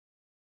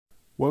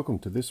Welcome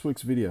to this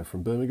week's video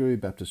from Bermagui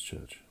Baptist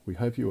Church. We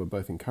hope you are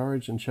both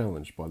encouraged and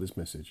challenged by this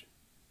message.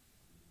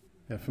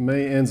 Now, for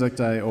me, Anzac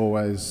Day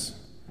always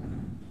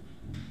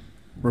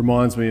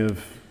reminds me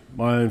of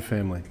my own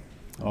family.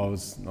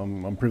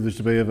 I'm privileged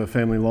to be of a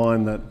family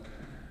line that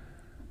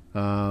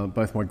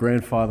both my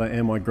grandfather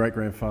and my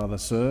great-grandfather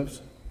served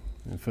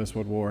in the First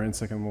World War and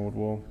Second World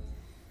War.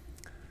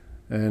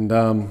 And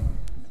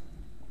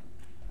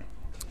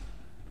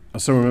I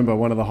still remember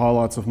one of the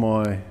highlights of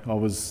I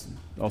was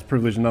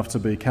privileged enough to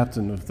be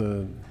captain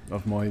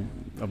of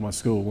my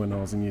school when I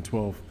was in Year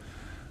 12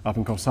 up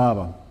in Coffs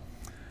Harbour.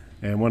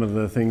 And one of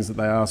the things that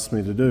they asked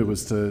me to do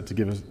was to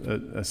give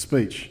a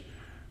speech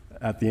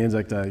at the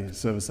Anzac Day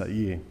service that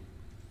year.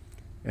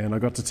 And I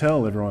got to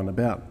tell everyone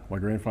about my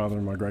grandfather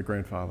and my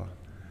great-grandfather.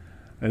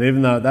 And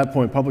even though at that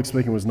point public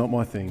speaking was not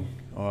my thing,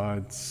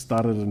 I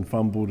stuttered and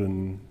fumbled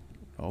and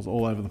I was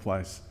all over the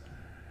place.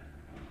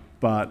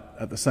 But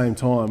at the same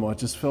time, I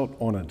just felt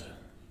honoured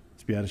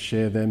to be able to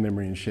share their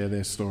memory and share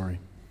their story.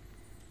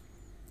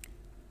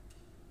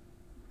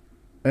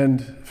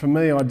 And for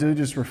me, I do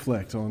just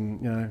reflect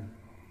on,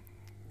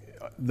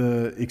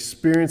 the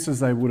experiences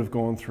they would have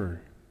gone through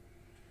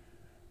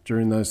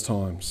during those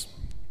times.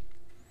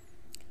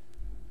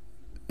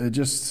 They're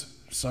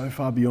just so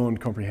far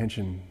beyond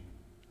comprehension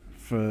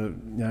for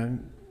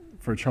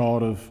a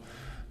child of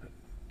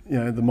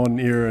the modern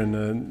era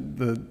and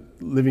the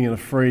living in a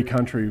free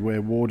country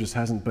where war just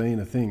hasn't been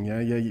a thing.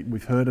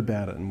 We've heard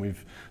about it and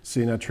we've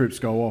seen our troops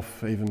go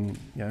off even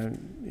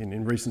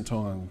in recent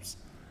times.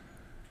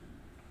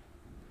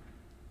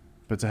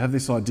 But to have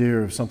this idea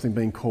of something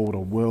being called a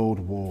world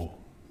war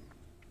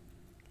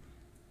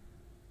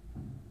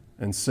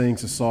and seeing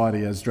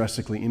society as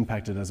drastically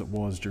impacted as it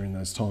was during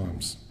those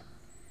times.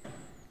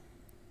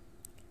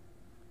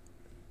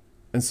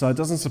 And so it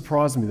doesn't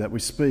surprise me that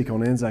we speak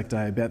on Anzac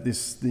Day about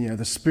this,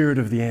 the spirit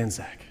of the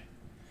Anzac.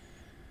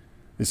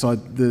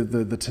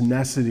 The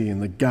tenacity and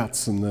the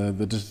guts and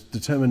the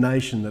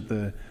determination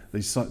that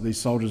these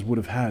soldiers would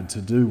have had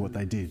to do what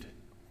they did.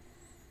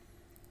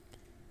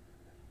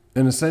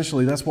 And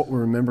essentially that's what we're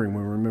remembering.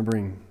 We're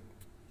remembering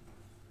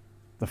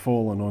the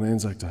fallen on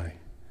Anzac Day.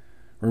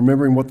 We're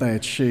remembering what they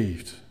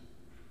achieved,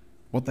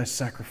 what they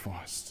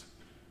sacrificed,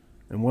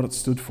 and what it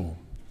stood for.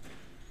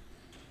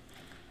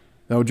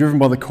 They were driven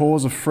by the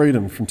cause of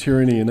freedom from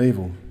tyranny and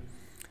evil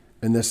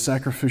and their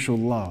sacrificial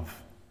love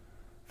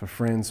for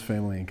friends,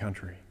 family and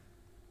country.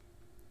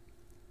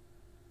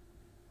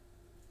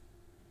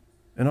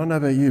 And I know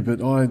about you, but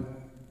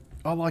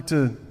I like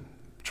to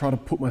try to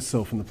put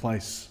myself in the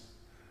place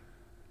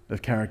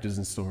of characters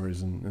and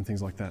stories and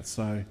things like that.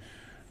 So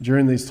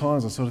during these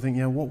times I sort of think,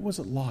 what was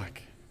it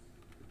like?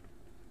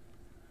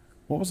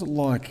 What was it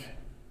like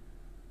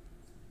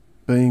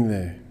being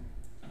there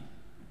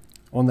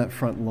on that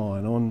front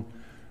line,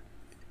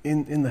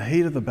 in the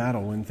heat of the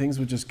battle when things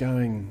were just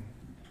going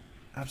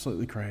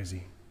absolutely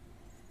crazy?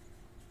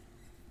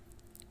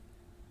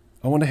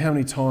 I wonder how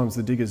many times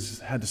the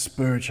diggers had to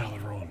spur each other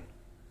on,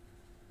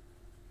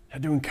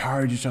 had to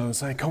encourage each other and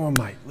say, come on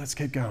mate, let's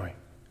keep going,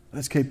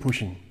 let's keep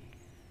pushing.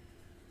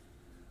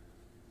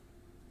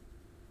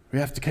 We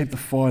have to keep the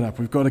fight up,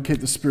 we've got to keep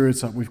the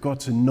spirits up, we've got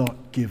to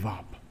not give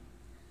up.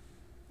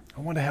 I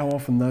wonder how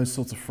often those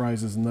sorts of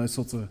phrases and those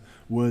sorts of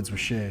words were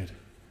shared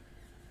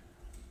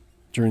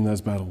during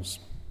those battles.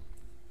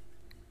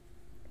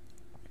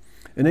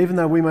 And even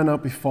though we may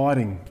not be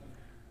fighting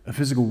a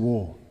physical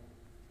war,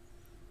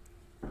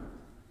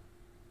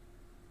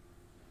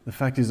 the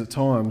fact is at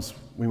times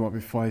we might be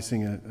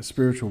facing a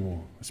spiritual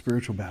war, a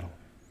spiritual battle,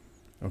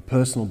 or a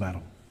personal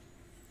battle.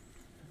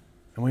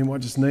 And we might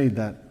just need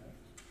that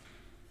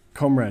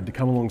comrade to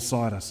come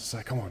alongside us and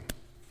say, come on,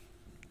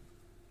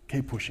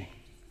 keep pushing,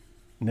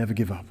 never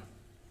give up.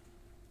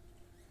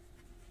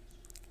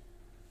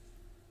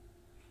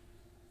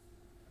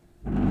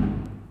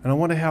 And I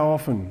wonder how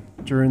often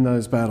during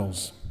those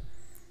battles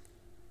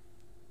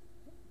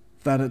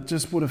that it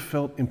just would have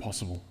felt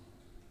impossible.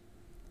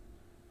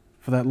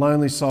 For that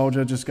lonely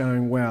soldier just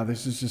going, wow,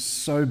 this is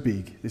just so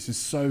big, this is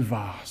so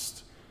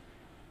vast.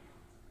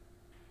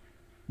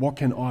 What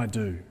can I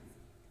do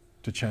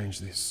to change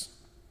this?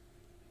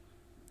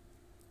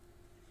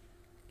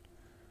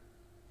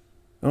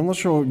 And I'm not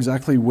sure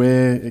exactly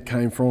where it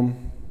came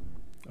from.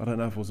 I don't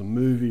know if it was a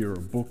movie or a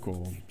book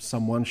or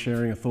someone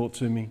sharing a thought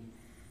to me.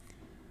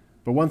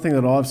 But one thing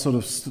that I've sort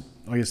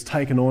of,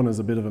 taken on as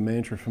a bit of a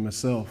mantra for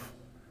myself,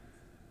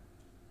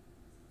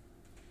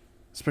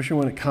 especially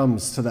when it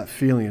comes to that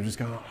feeling of just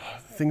going,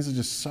 things are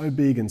just so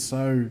big and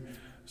so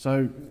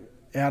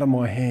out of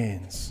my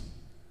hands.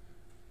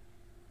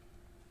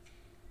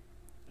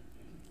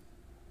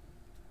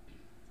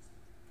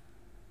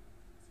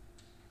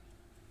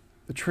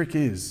 The trick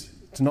is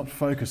to not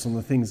focus on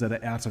the things that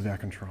are out of our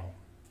control.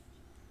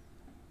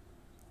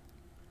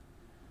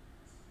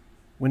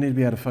 We need to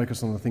be able to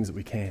focus on the things that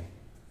we can.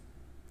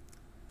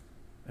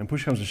 And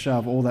push comes to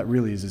shove, all that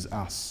really is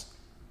us.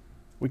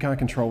 We can't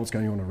control what's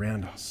going on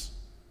around us,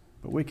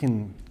 but we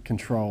can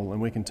control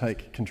and we can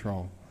take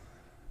control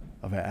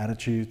of our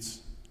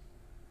attitudes,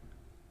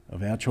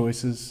 of our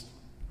choices,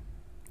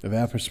 of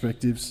our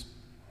perspectives.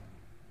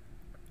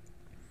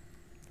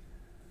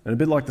 And a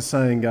bit like the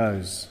saying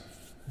goes,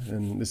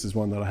 and this is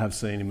one that I have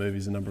seen in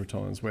movies a number of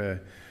times,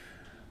 where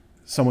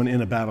someone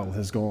in a battle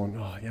has gone,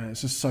 oh, yeah,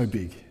 it's just so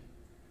big.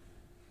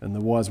 And the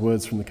wise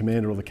words from the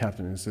commander or the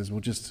captain says, well,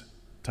 just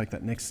take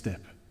that next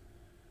step.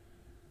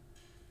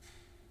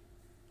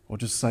 Or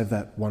just save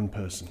that one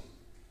person.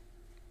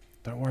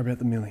 Don't worry about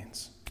the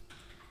millions.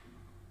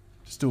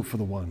 Just do it for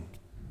the one.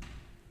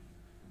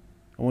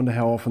 I wonder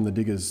how often the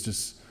diggers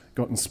just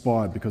got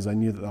inspired because they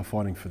knew that they were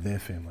fighting for their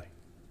family.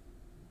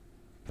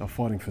 They were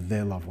fighting for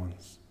their loved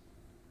ones.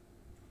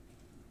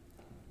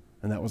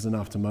 And that was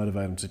enough to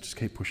motivate them to just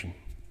keep pushing,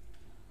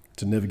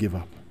 to never give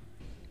up.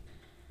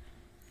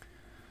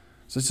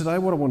 So today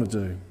what I want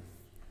to do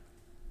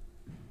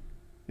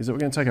is that we're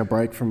going to take a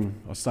break from,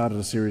 I started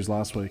a series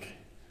last week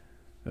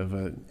of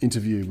an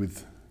interview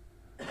with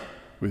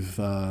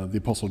the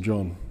Apostle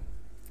John.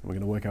 We're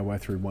going to work our way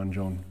through 1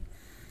 John.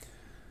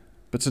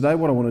 But today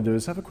what I want to do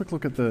is have a quick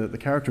look at the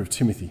character of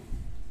Timothy.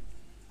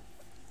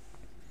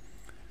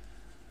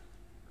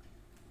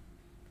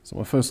 So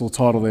my first little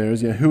title there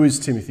is, who is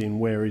Timothy and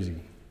where is he?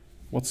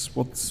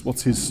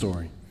 What's his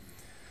story?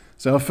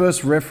 So our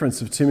first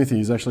reference of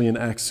Timothy is actually in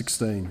Acts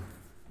 16,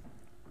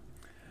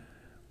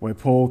 where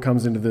Paul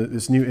comes into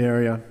this new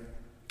area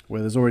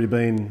where there's already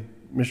been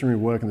missionary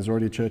work and there's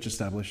already a church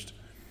established.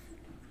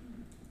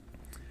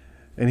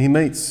 And he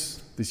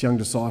meets this young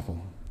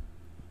disciple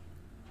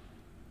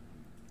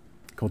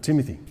called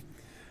Timothy.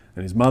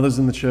 And his mother's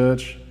in the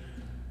church,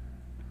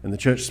 and the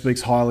church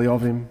speaks highly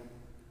of him.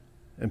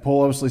 And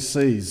Paul obviously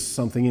sees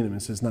something in him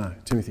and says, no,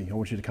 Timothy, I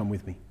want you to come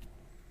with me.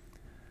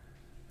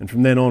 And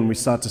from then on, we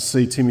start to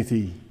see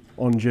Timothy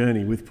on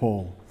journey with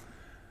Paul.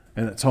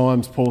 And at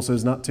times, Paul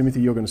says, no,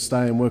 Timothy, you're going to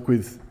stay and work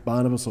with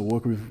Barnabas or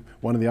work with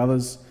one of the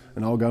others,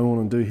 and I'll go on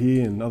and do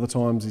here. And other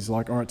times, he's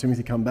like, all right,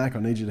 Timothy, come back. I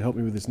need you to help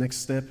me with this next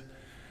step.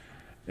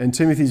 And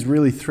Timothy's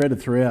really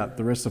threaded throughout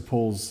the rest of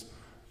Paul's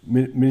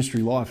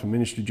ministry life and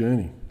ministry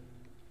journey.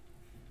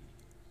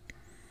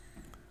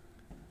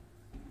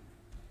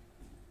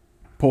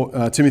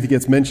 Timothy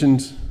gets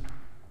mentioned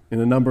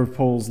in a number of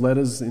Paul's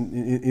letters,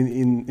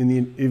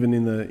 even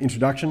in the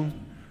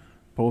introduction.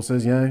 Paul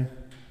says,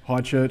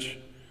 hi church,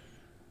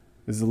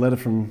 this is a letter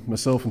from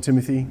myself and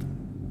Timothy.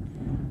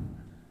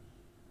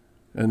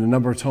 And a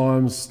number of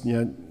times,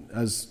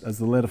 as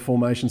the letter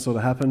formation sort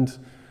of happened,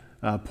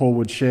 Paul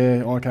would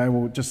share, okay,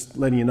 well, just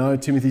letting you know,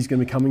 Timothy's going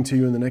to be coming to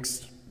you in the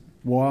next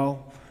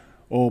while,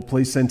 or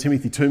please send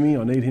Timothy to me,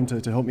 I need him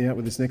to help me out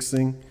with this next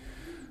thing.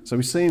 So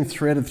we see him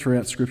threaded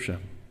throughout Scripture.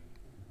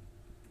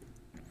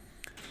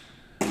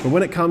 But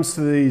when it comes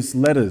to these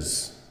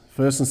letters,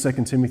 1st and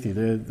 2nd Timothy,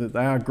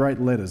 they are great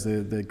letters.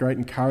 They're great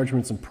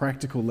encouragements and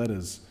practical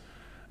letters,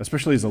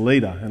 especially as a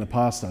leader and a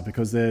pastor,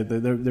 because they're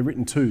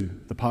written to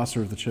the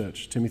pastor of the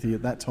church. Timothy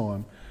at that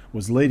time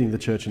was leading the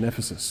church in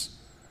Ephesus.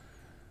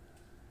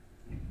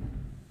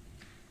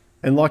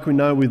 And like we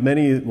know with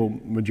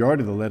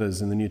majority of the letters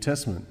in the New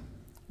Testament,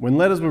 when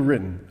letters were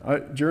written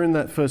during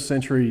that first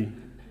century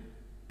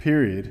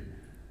period,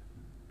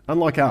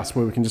 unlike us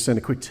where we can just send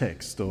a quick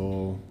text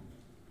or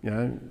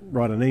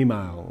write an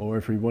email, or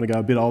if we want to go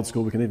a bit old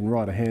school, we can even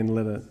write a hand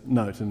letter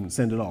note and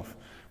send it off.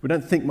 We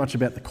don't think much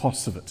about the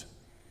costs of it.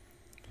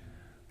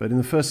 But in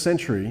the first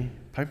century,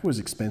 paper was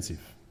expensive.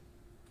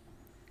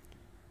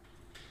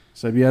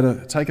 So if you had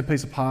to take a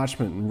piece of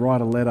parchment and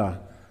write a letter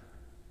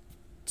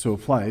to a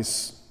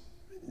place,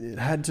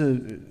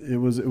 it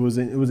was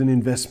an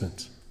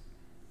investment.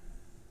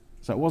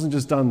 So it wasn't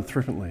just done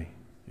flippantly.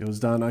 It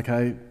was done,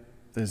 okay,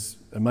 there's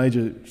a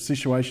major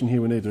situation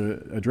here we need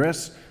to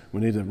address. We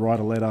need to write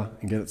a letter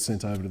and get it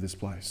sent over to this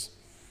place.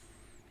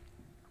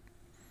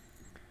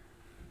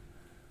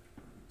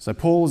 So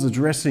Paul is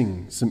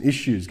addressing some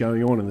issues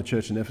going on in the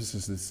church in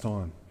Ephesus at this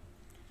time.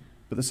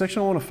 But the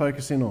section I want to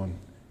focus in on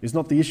is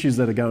not the issues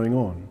that are going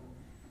on,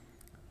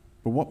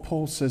 but what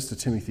Paul says to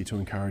Timothy to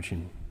encourage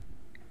him.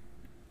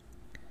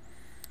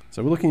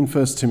 So we're looking in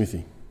 1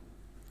 Timothy.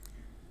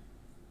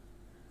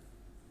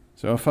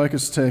 So our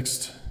focus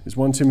text is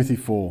 1 Timothy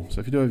 4. So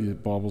if you do have your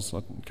Bibles, I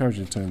encourage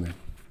you to turn there.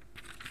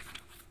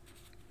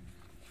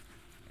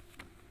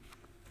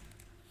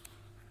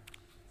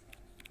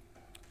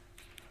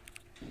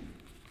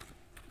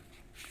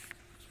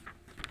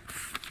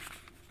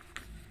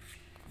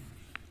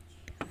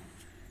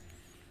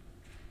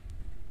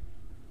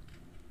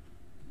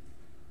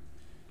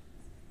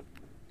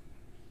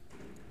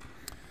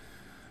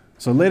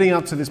 So leading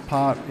up to this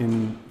part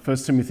in 1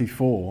 Timothy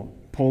 4,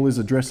 Paul is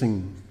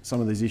addressing some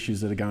of these issues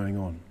that are going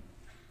on.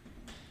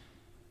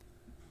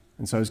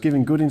 And so he's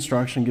giving good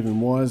instruction,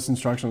 giving wise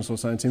instruction, so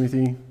saying,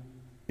 Timothy,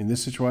 in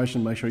this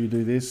situation, make sure you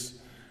do this,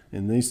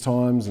 in these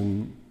times,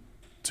 and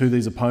to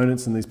these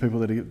opponents and these people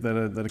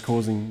that are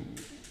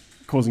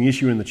causing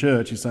issue in the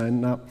church, he's saying,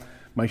 no,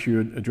 make sure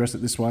you address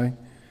it this way.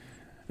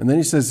 And then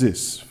he says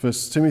this, 1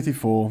 Timothy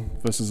 4,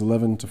 verses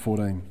 11 to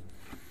 14.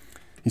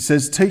 He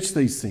says, teach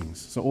these things.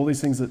 So all these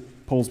things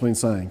that Paul's been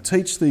saying,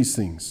 teach these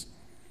things.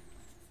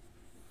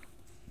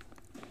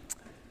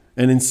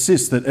 And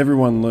insist that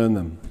everyone learn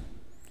them.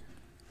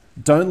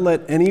 Don't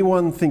let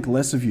anyone think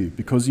less of you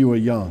because you are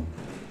young.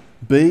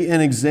 Be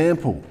an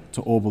example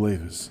to all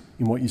believers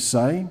in what you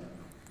say,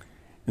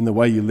 in the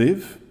way you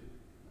live,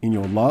 in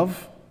your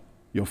love,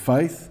 your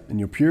faith, and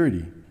your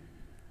purity.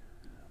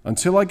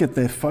 Until I get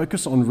there,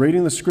 focus on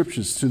reading the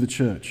scriptures to the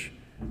church,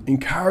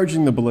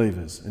 encouraging the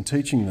believers and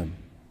teaching them.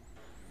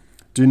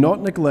 Do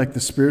not neglect the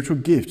spiritual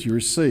gift you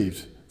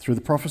received through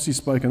the prophecy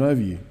spoken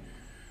over you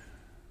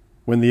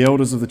when the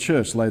elders of the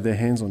church laid their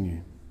hands on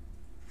you.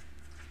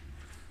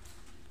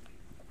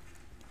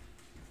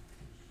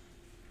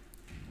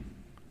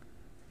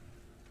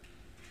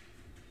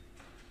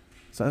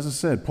 So as I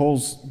said,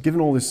 Paul's given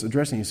all this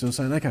addressing, he's still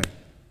saying, okay,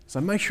 so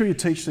make sure you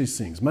teach these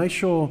things. Make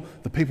sure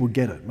the people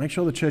get it. Make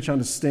sure the church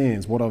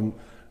understands what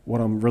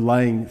I'm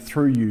relaying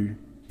through you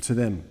to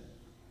them.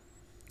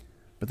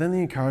 But then the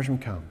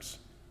encouragement comes.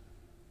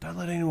 Don't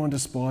let anyone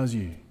despise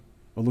you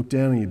or look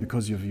down on you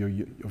because of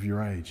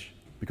your age,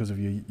 because of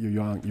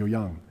you're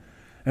young.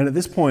 And at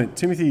this point,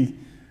 Timothy,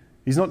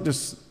 he's not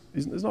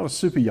a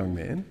super young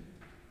man.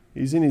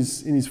 He's in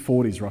his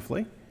 40s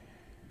roughly.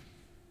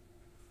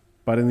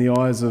 But in the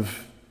eyes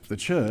of the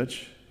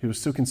church, he was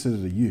still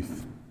considered a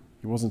youth.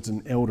 He wasn't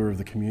an elder of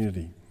the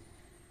community.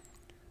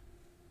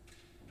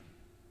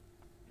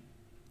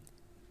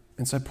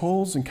 And so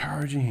Paul's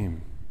encouraging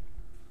him,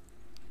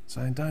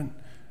 saying,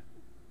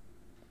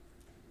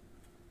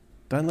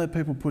 don't let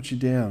people put you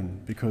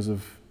down because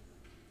of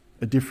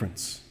a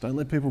difference. Don't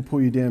let people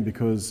pull you down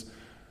because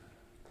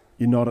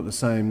you're not at the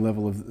same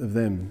level of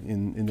them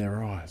in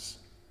their eyes.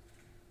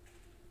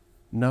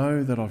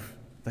 Know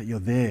that you're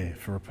there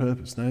for a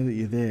purpose. Know that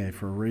you're there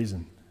for a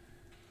reason.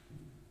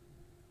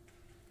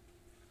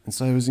 And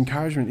so his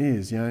encouragement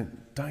is,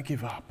 don't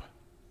give up.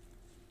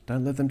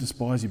 Don't let them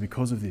despise you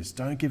because of this.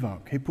 Don't give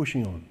up. Keep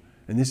pushing on.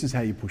 And this is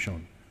how you push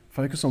on.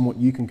 Focus on what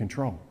you can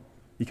control.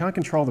 You can't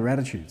control their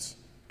attitudes,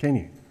 can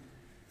you?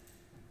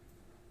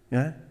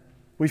 Yeah?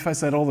 We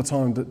face that all the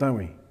time, don't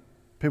we?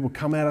 People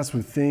come at us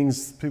with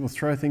things. People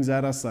throw things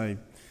at us. They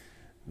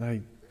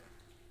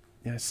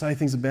say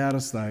things about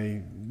us.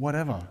 They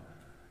whatever.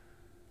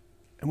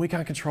 And we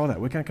can't control that.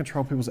 We can't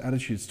control people's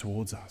attitudes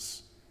towards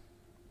us.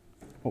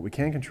 What we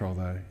can control,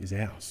 though, is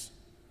ours.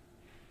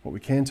 What we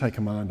can take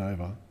command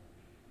over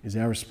is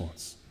our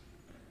response.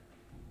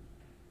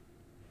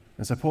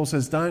 And so Paul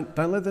says, don't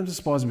let them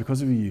despise you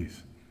because of your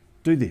youth.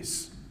 Do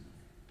this.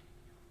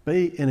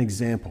 Be an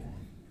example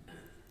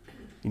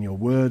in your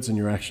words and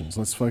your actions.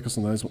 Let's focus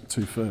on those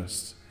two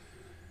first.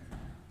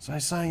 So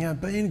he's saying,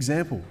 be an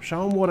example.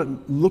 Show them what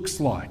it looks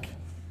like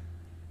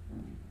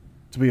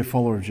to be a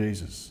follower of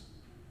Jesus.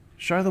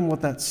 Show them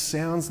what that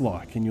sounds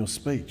like in your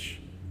speech.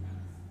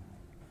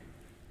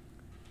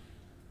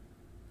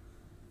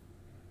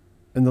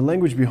 And the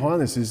language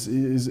behind this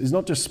is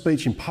not just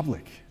speech in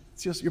public.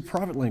 It's just your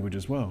private language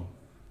as well.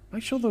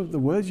 Make sure the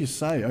words you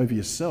say over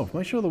yourself,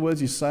 make sure the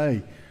words you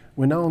say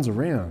when no one's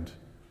around,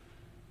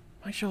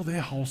 make sure they're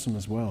wholesome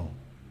as well.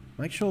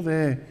 Make sure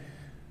they're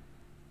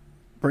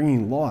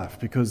bringing life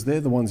because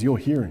they're the ones you're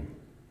hearing.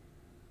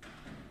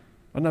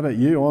 I don't know about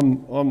you,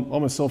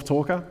 I'm a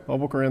self-talker. I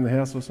walk around the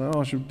house and say,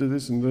 I should do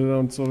this and do that.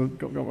 I'm sort of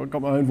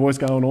got my own voice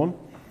going on.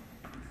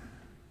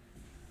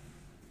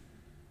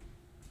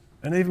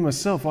 And even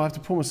myself, I have to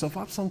pull myself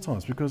up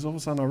sometimes because all of a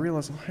sudden I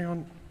realise, hang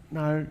on,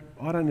 no,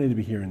 I don't need to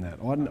be hearing that.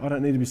 I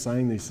don't need to be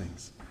saying these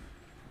things.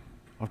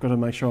 I've got to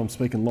make sure I'm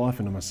speaking life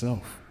into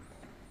myself.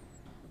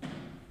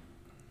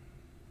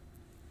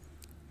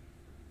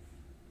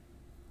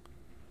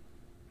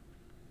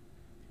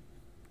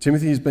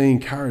 Timothy is being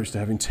encouraged to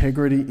have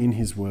integrity in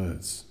his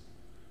words,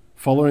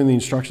 following the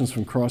instructions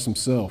from Christ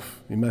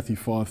himself in Matthew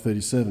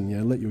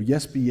 5:37. Let your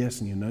yes be yes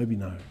and your no be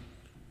no.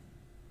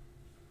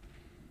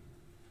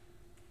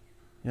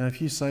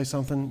 If you say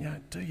something,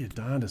 do your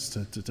darndest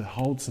to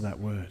hold to that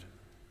word.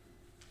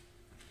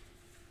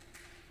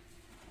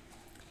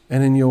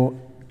 And in your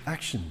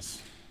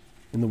actions,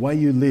 in the way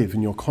you live,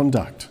 in your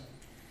conduct,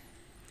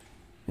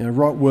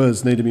 right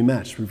words need to be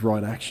matched with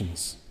right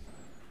actions.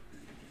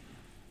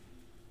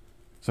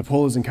 So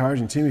Paul is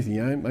encouraging Timothy,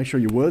 make sure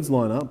your words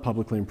line up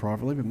publicly and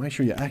privately, but make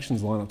sure your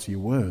actions line up to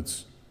your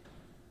words.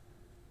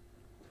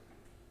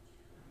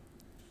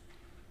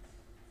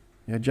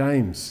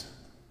 James,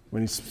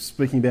 when he's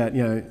speaking about,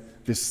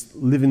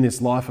 living this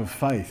life of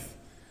faith,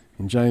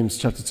 in James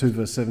chapter 2,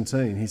 verse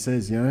 17, he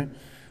says,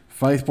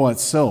 faith by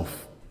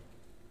itself,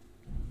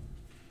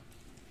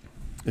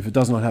 if it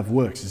does not have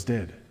works, is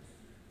dead.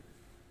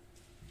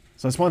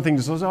 So it's one thing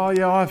to say,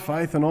 I have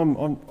faith and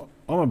I'm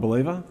a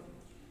believer.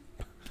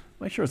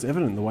 Make sure it's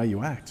evident in the way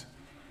you act.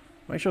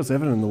 Make sure it's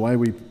evident in the way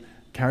we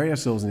carry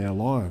ourselves in our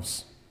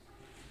lives.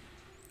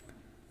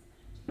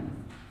 And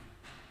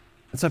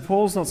so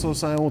Paul's not sort of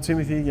saying,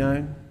 Timothy,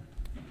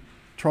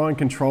 try and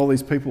control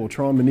these people or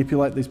try and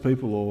manipulate these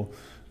people or,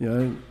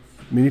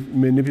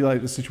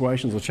 manipulate the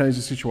situations or change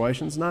the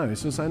situations. No,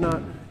 he's just saying,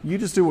 no, you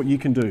just do what you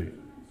can do.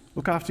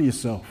 Look after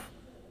yourself.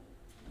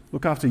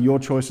 Look after your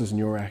choices and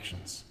your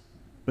actions.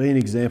 Be an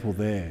example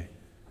there.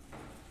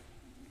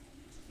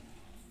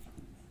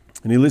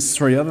 And he lists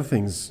three other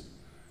things,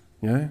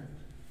 in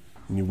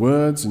in your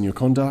words, in your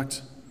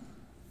conduct,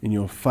 in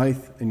your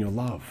faith, and your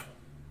love.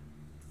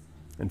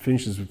 And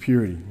finishes with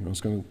purity. I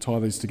was going to tie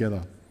these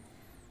together.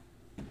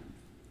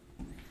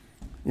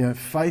 You know,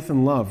 faith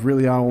and love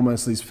really are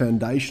almost these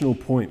foundational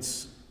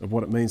points of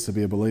what it means to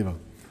be a believer,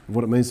 of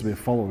what it means to be a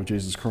follower of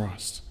Jesus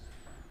Christ.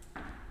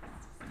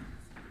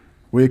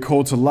 We are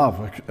called to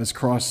love as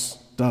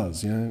Christ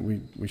does. You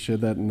know, we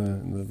shared that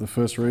in the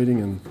first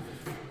reading and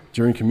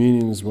during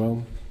communion as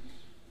well.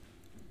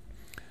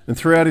 And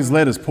throughout his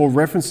letters, Paul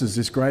references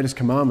this greatest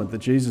commandment that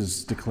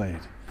Jesus declared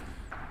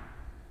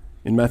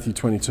in Matthew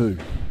 22.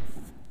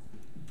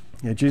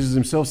 Yeah, Jesus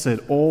himself said,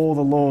 all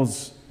the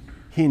laws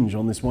hinge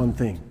on this one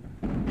thing.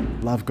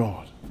 Love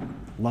God.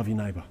 Love your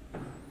neighbour.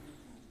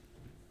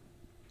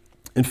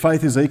 And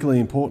faith is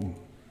equally important.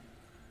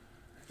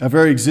 Our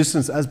very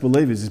existence as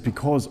believers is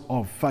because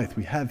of faith.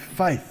 We have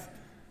faith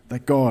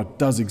that God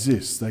does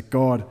exist, that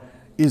God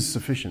is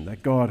sufficient,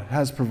 that God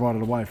has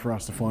provided a way for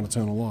us to find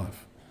eternal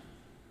life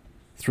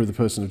through the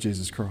person of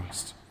Jesus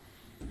Christ.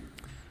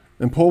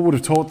 And Paul would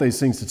have taught these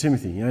things to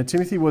Timothy. You know,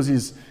 Timothy was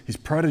his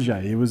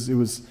protege.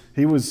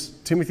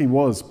 Timothy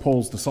was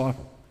Paul's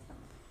disciple.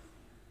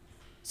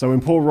 So when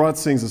Paul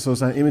writes things that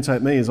sort of say,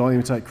 imitate me as I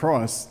imitate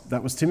Christ,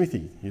 that was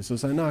Timothy. He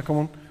sort of say, no, come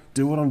on,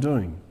 do what I'm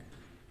doing.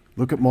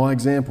 Look at my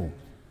example.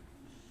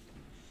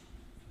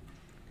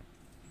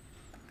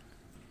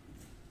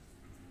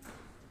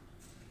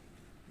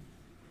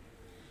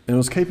 And it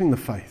was keeping the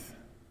faith.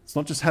 It's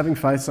not just having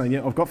faith, saying,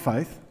 yeah, I've got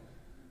faith.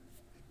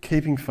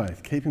 Keeping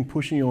faith, keeping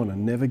pushing on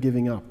and never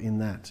giving up in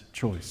that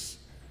choice.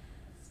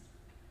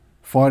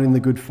 Fighting the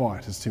good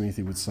fight, as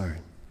Timothy would say.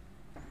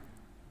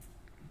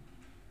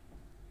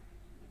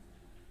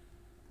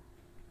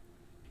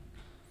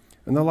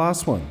 And the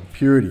last one,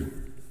 purity.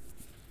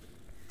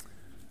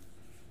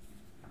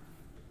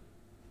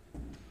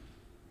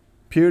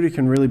 Purity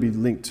can really be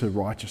linked to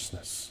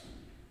righteousness.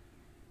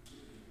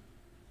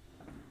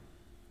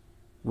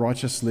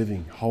 Righteous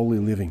living, holy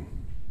living.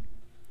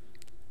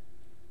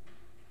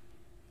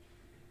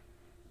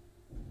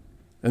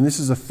 And this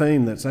is a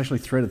theme that's actually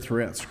threaded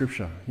throughout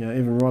Scripture. You know,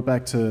 even right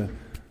back to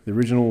the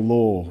original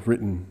law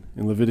written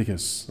in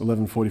Leviticus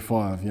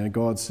 11:45. You know,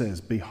 God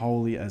says, "Be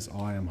holy as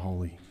I am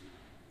holy."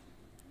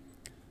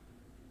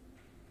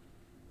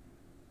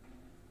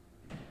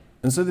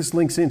 And so this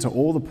links into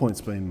all the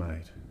points being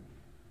made.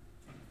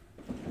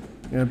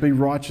 You know, be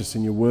righteous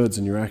in your words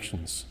and your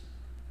actions.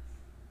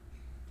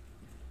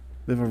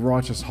 Live a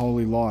righteous,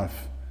 holy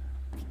life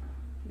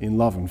in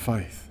love and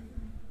faith.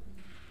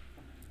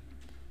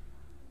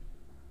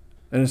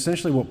 And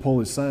essentially what Paul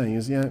is saying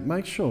is, you know,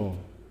 make sure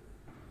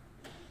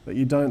that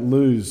you don't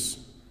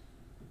lose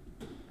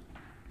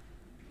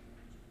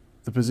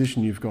the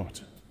position you've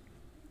got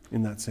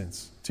in that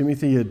sense.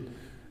 Timothy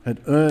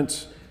had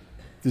earned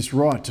this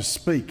right to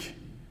speak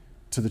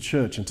to the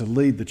church and to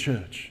lead the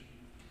church.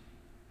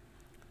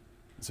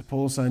 So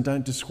Paul is saying,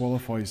 don't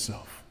disqualify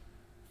yourself.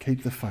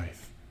 Keep the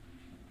faith.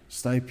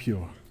 Stay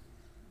pure.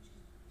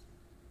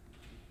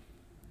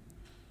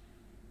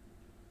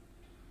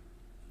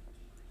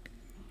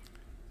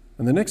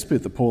 And the next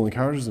bit that Paul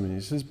encourages them in,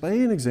 he says,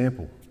 be an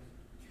example.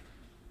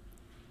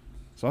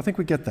 So I think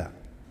we get that.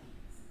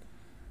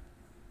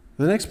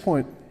 The next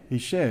point he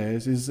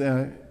shares is,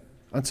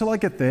 until I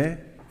get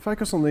there,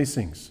 focus on these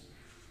things.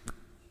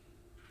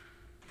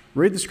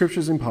 Read the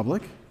scriptures in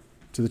public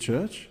to the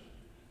church.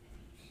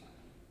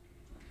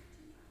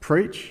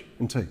 Preach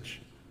and teach.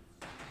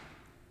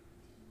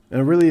 And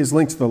it really is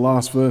linked to the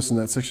last verse in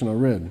that section I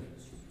read,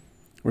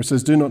 where it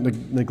says, do not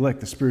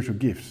neglect the spiritual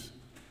gifts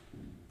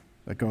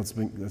that God's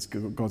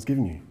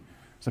given you.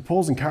 So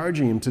Paul's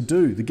encouraging him to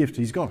do the gift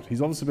he's got.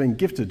 He's obviously been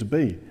gifted to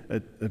be a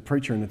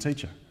preacher and a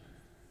teacher.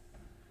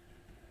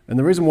 And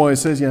the reason why he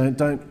says,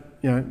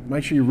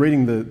 make sure you're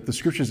reading the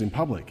scriptures in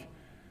public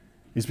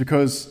is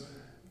because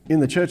in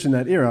the church in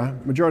that era,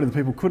 majority of the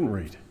people couldn't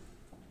read.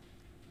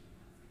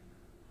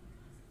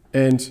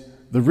 And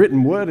the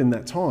written word in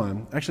that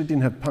time actually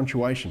didn't have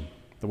punctuation.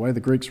 The way the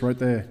Greeks wrote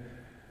their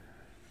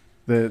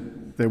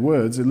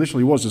words, it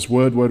literally was just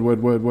word, word,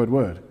 word, word, word,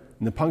 word.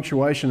 And the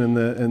punctuation and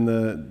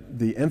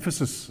the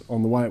emphasis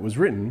on the way it was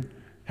written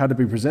had to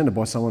be presented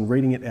by someone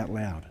reading it out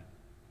loud.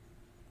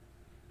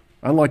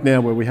 Unlike now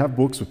where we have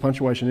books with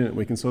punctuation in it,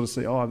 we can sort of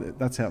see, oh,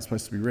 that's how it's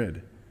supposed to be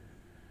read.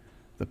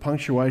 The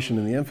punctuation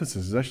and the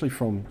emphasis is actually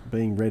from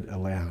being read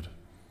aloud.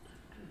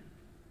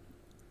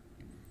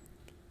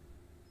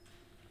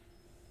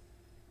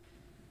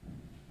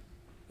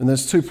 And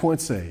there's 2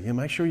 points there.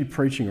 Make sure you're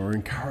preaching or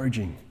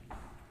encouraging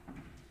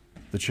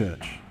the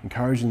church,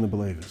 encouraging the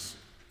believers.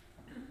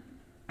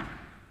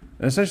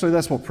 And essentially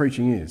that's what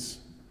preaching is.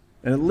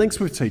 And it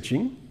links with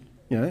teaching.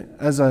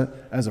 As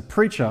a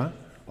preacher,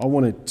 I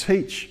want to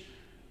teach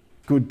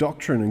good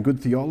doctrine and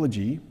good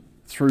theology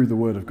through the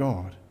Word of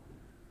God.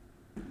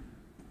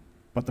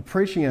 But the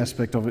preaching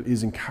aspect of it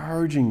is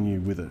encouraging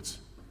you with it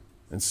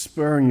and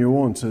spurring you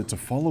on to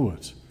follow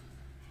it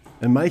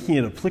and making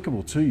it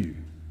applicable to you.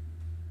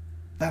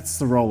 That's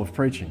the role of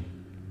preaching.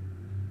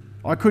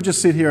 I could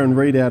just sit here and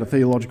read out a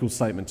theological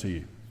statement to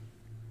you.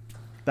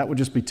 That would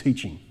just be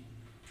teaching.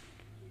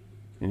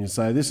 and you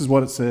say, this is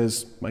what it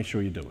says, make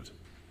sure you do it.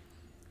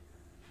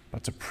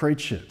 But to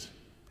preach it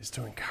is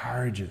to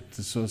encourage it,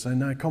 to sort of say,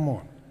 no, come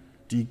on.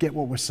 Do you get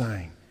what we're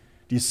saying?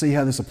 Do you see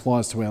how this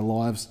applies to our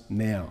lives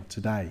now,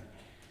 today?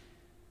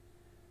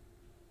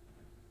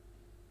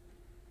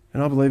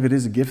 And I believe it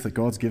is a gift that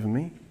God's given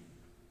me.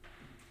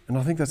 And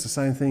I think that's the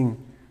same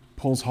thing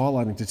Paul's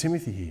highlighting to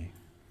Timothy here.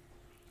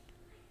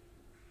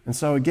 And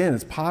so again,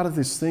 it's part of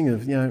this thing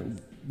of,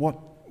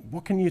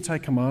 what can you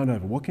take command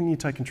over? What can you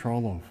take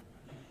control of?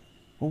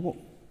 Well,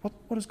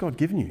 what has God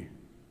given you?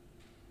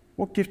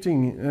 What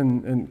gifting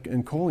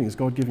and calling has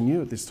God given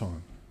you at this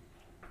time?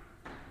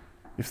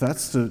 If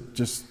that's to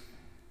just,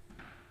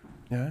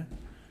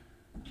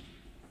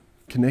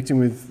 connecting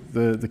with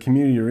the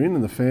community you're in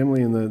and the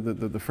family and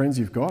the friends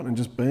you've got and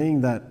just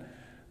being that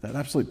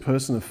absolute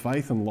person of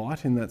faith and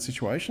light in that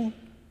situation,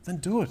 then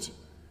do it.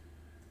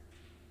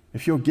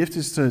 If your gift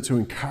is to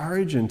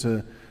encourage and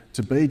to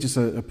be just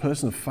a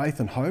person of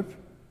faith and hope,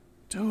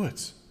 do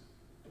it.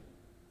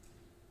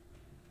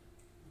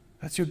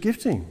 That's your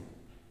gifting.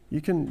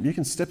 You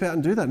can step out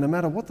and do that no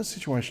matter what the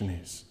situation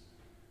is.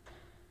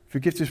 If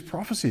your gift is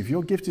prophecy, if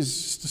your gift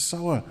is to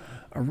sow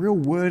a real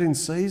word in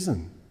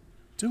season,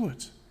 do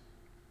it.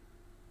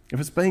 If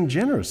it's being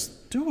generous,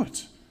 do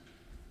it.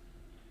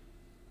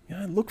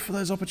 Look for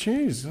those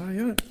opportunities.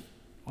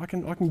 I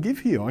can give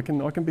here. I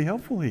can be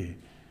helpful here.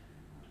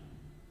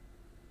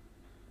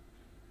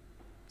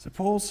 So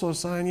Paul's sort of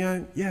saying,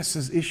 yes,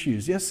 there's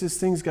issues. Yes, there's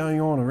things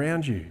going on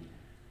around you.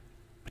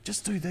 But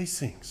just do these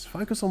things.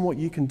 Focus on what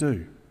you can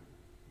do.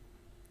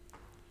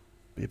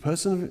 Be a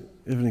person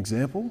of an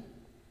example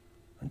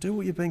and do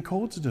what you've been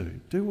called to do.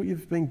 Do what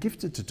you've been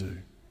gifted to do.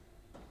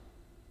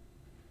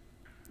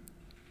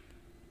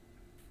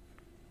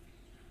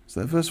 So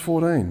that verse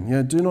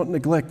 14, do not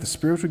neglect the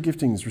spiritual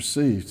giftings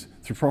received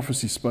through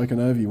prophecy spoken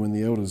over you when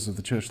the elders of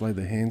the church laid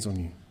their hands on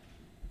you.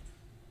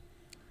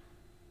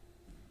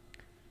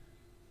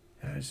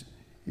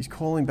 He's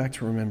calling back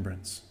to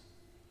remembrance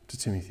to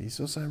Timothy. He's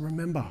also saying,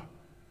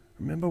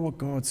 remember what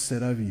God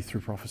said over you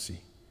through prophecy.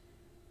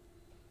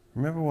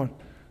 Remember what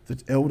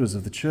the elders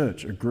of the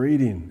church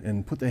agreed in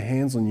and put their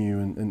hands on you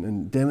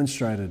and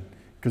demonstrated.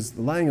 Because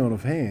the laying on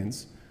of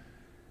hands,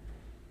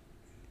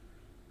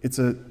 it's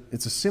a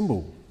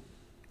symbol.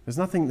 There's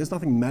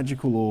nothing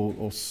magical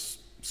or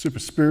super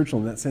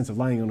spiritual in that sense of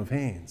laying on of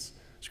hands.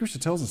 Scripture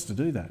tells us to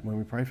do that when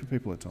we pray for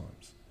people at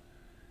times.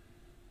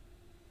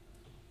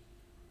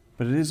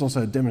 But it is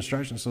also a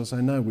demonstration. So I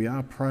say, no, we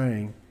are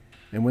praying,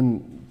 and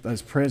when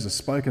those prayers are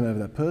spoken over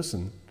that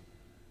person,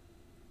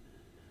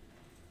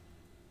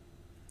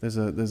 there's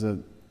a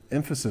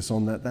emphasis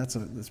on that.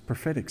 That's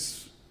prophetic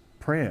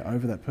prayer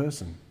over that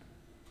person.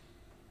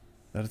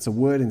 That it's a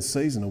word in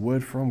season, a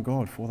word from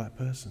God for that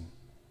person.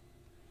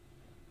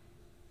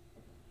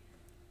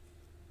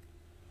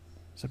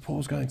 So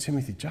Paul's going,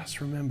 Timothy,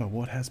 just remember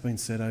what has been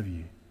said over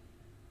you.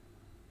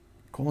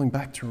 Calling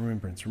back to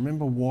remembrance.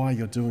 Remember why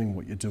you're doing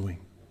what you're doing.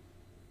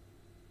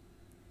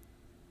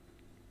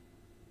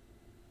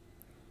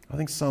 I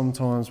think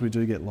sometimes we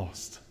do get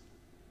lost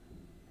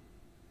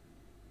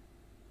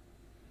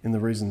in the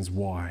reasons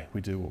why we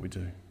do what we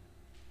do.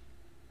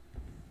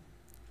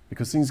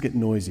 Because things get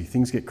noisy,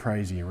 things get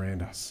crazy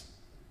around us.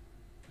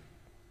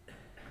 I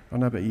don't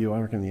know about you, I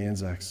reckon the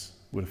Anzacs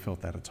would have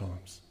felt that at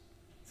times.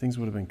 Things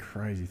would have been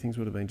crazy, things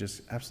would have been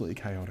just absolutely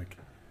chaotic.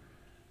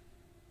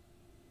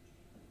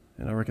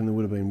 And I reckon there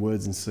would have been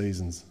words and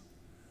seasons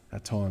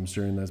at times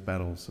during those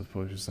battles of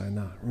people saying,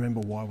 no,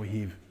 remember why we're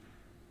here.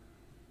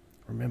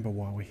 Remember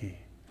why we're here.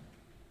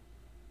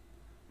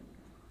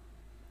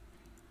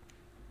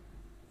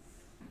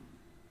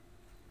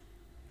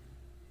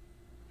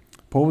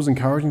 Paul was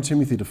encouraging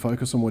Timothy to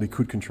focus on what he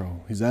could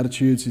control. His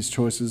attitudes, his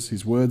choices,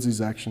 his words, his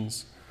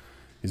actions,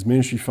 his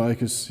ministry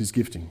focus, his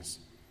giftings.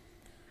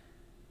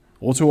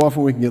 All too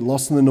often we can get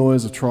lost in the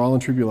noise of trial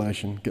and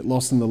tribulation, get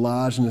lost in the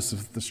largeness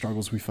of the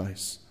struggles we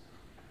face.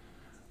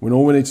 When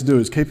all we need to do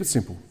is keep it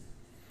simple.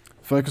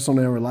 Focus on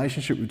our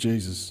relationship with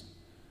Jesus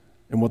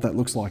and what that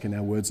looks like in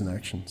our words and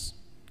actions,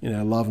 in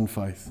our love and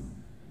faith.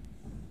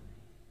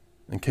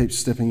 And keep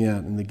stepping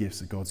out in the gifts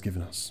that God's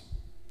given us.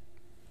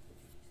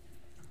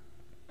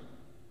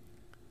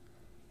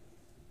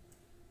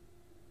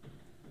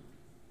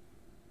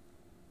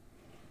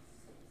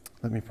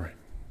 Let me pray.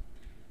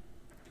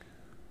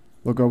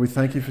 Lord God, we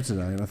thank you for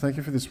today, and I thank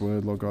you for this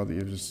word, Lord God, that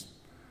you've just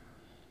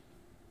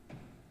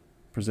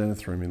presented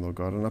through me, Lord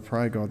God. And I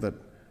pray, God, that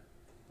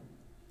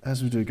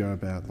as we do go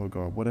about, Lord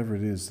God, whatever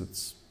it is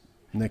that's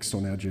next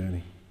on our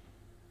journey,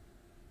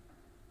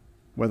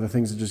 whether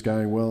things are just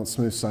going well and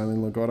smooth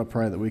sailing, Lord God, I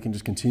pray that we can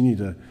just continue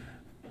to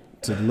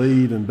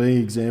lead and be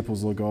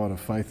examples, Lord God, of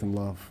faith and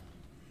love.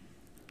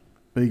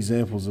 Be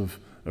examples of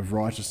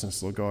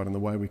righteousness, Lord God, in the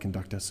way we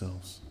conduct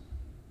ourselves.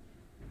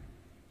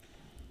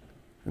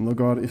 And Lord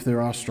God, if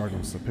there are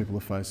struggles that people are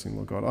facing,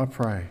 Lord God, I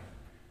pray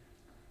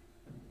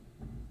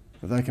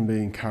that they can be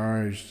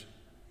encouraged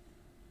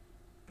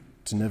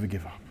to never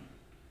give up,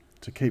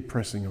 to keep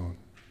pressing on,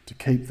 to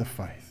keep the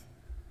faith,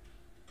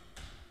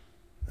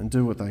 and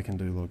do what they can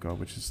do, Lord God,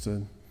 which is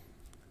to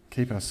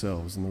keep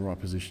ourselves in the right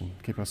position,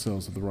 keep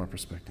ourselves with the right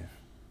perspective.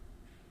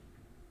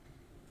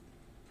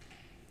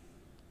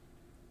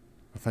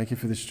 I thank you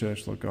for this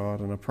church, Lord God,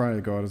 and I pray,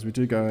 God, as we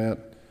do go out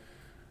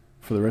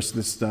for the rest of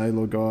this day,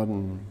 Lord God,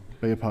 and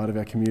be a part of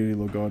our community,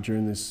 Lord God,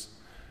 during this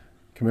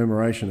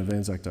commemoration of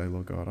Anzac Day,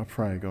 Lord God, I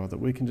pray, God, that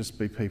we can just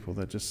be people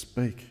that just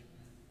speak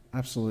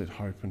absolute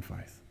hope and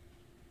faith.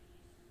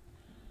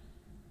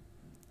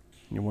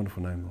 In your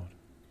wonderful name, Lord.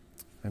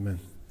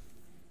 Amen.